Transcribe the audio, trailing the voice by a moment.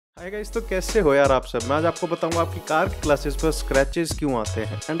Hi guys, तो कैसे हो यार आप सब। मैं आज आपको बताऊंगा आपकी कार के ग्लासेस पर स्क्रैचेस क्यों आते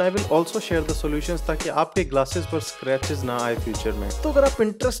हैं and I will also share the solutions ताकि आपके ग्लासेस पर स्क्रैचेस ना आए फ्यूचर में। तो अगर आप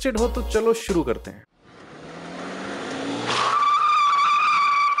इंटरेस्टेड हो तो चलो शुरू करते हैं।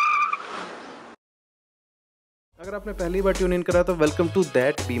 अगर आपने पहली बार ट्यून इन करा तो वेलकम टू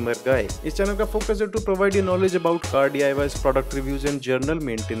दैट बीमर गाय। इस चैनल का फोकस है to provide you knowledge about car DIYs, product reviews and journal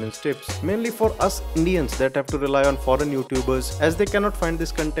maintenance tips, mainly for us Indians that have to rely on foreign YouTubers as they can not find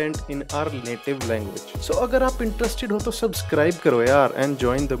this content in our native language. सो अगर आप interested हो तो subscribe करो यार and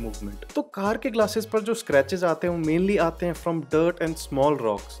join the movement. तो car के glasses पर जो स्क्रैचेस आते हैं वो मेनली आते हैं from dirt and small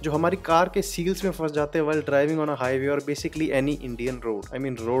rocks जो हमारी कार के सील्स में फंस जाते हैं while driving on a highway और basically any Indian road. I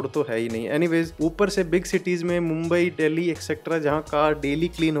mean road तो है ही नहीं। एनीवेज, ऊपर से बिग सिटीज में मुंबई, दिल्ली एक्सेट्रा जहाँ कार डेली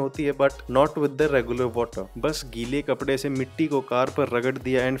क्लीन होती है but not with the regular water. बस गीले कपड़े से मिट्टी को कार पर रगड़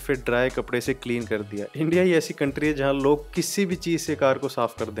दिया एंड फिर ड्राई कपड़े से क्लीन कर दिया। इंडिया ही ऐसी कंट्री है जहाँ लोग किसी भी चीज से कार को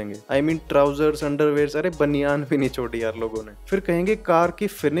साफ कर देंगे। आई मीन ट्राउजर्स, अंडरवेयर, अरे बनियान भी नहीं छोड़ी यार लोगों ने। फिर कहेंगे कार की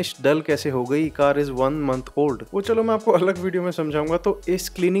फिनिश डल कैसे हो गई, कार इज 1 month ओल्ड। वो चलो मैं आपको अलग वीडियो में समझाऊंगा। तो इस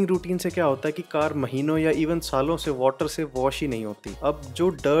क्लीनिंग रूटीन से क्या होता है कि कार महीनों या इवन सालों से वाटर से वॉश ही नहीं होती। अब जो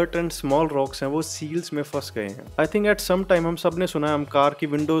डर्ट एंड स्मॉल रॉक्स हैं वो सील्स में फंस गए हैं। I think at some time हम सब ने सुना है, हम कार की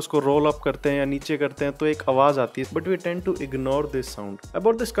विंडोज को रोल अप करते हैं या नीचे करते हैं तो एक आवाज आती है, but we tend to ignore this sound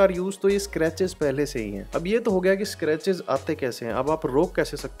about this car use. तो ये स्क्रैचेस पहले से ही हैं। अब ये तो हो गया कि स्क्रैचेस आते कैसे हैं। अब आप रोक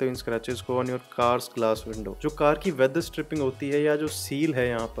कैसे सकते हो इन स्क्रैचेस को on your cars glass window. जो कार की वेदर स्ट्रिपिंग होती है या जो सील है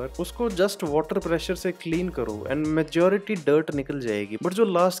यहाँ पर, उसको जस्ट वाटर प्रेशर से क्लीन करो एंड मेजोरिटी डर्ट निकल जाएगी। बट जो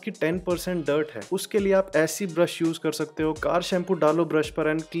लास्ट की 10% डर्ट है उसके लिए आप ऐसी ब्रश यूज कर सकते हो। कार शैम्पू डालो ब्रश पर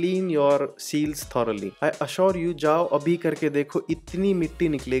and clean your seals thoroughly. I assure you, जाओ अभी करके देखो, इतनी मिट्टी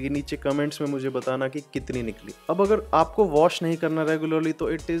निकलेगी। नीचे कमेंट्स में मुझे बताना कि कितनी निकली। अब अगर आपको वॉश नहीं करना रेगुलरली तो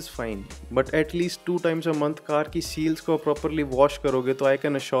it is fine, but at least 2 times a month car की सील्स को प्रॉपरली वॉश करोगे तो I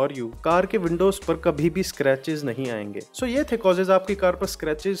can assure you car के विंडोज पर कभी भी स्क्रैचेस नहीं आएंगे। सो ये थे कॉजेज आपकी कार पर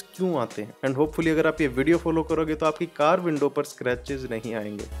स्क्रैचेस क्यों आते हैं एंड होपफुली अगर आप ये वीडियो फॉलो करोगे तो आपकी कार विंडो पर स्क्रैचेस नहीं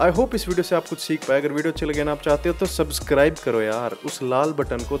आएंगे। आई होप इस वीडियो से आप कुछ सीख पाए। अगर वीडियो अच्छी लगे ना आप चाहते हो तो सब्सक्राइब करो यार, उस लाल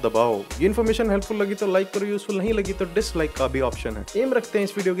बटन को दबाओ। ये इन्फॉर्मेशन हेल्पफुल लगी तो लाइक करो, यूजफुल नहीं लगी तो डिसलाइक का भी ऑप्शन है। एम रखते हैं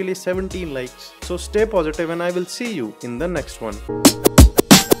इस वीडियो के लिए 17 likes. So stay positive and I will see you in the next one.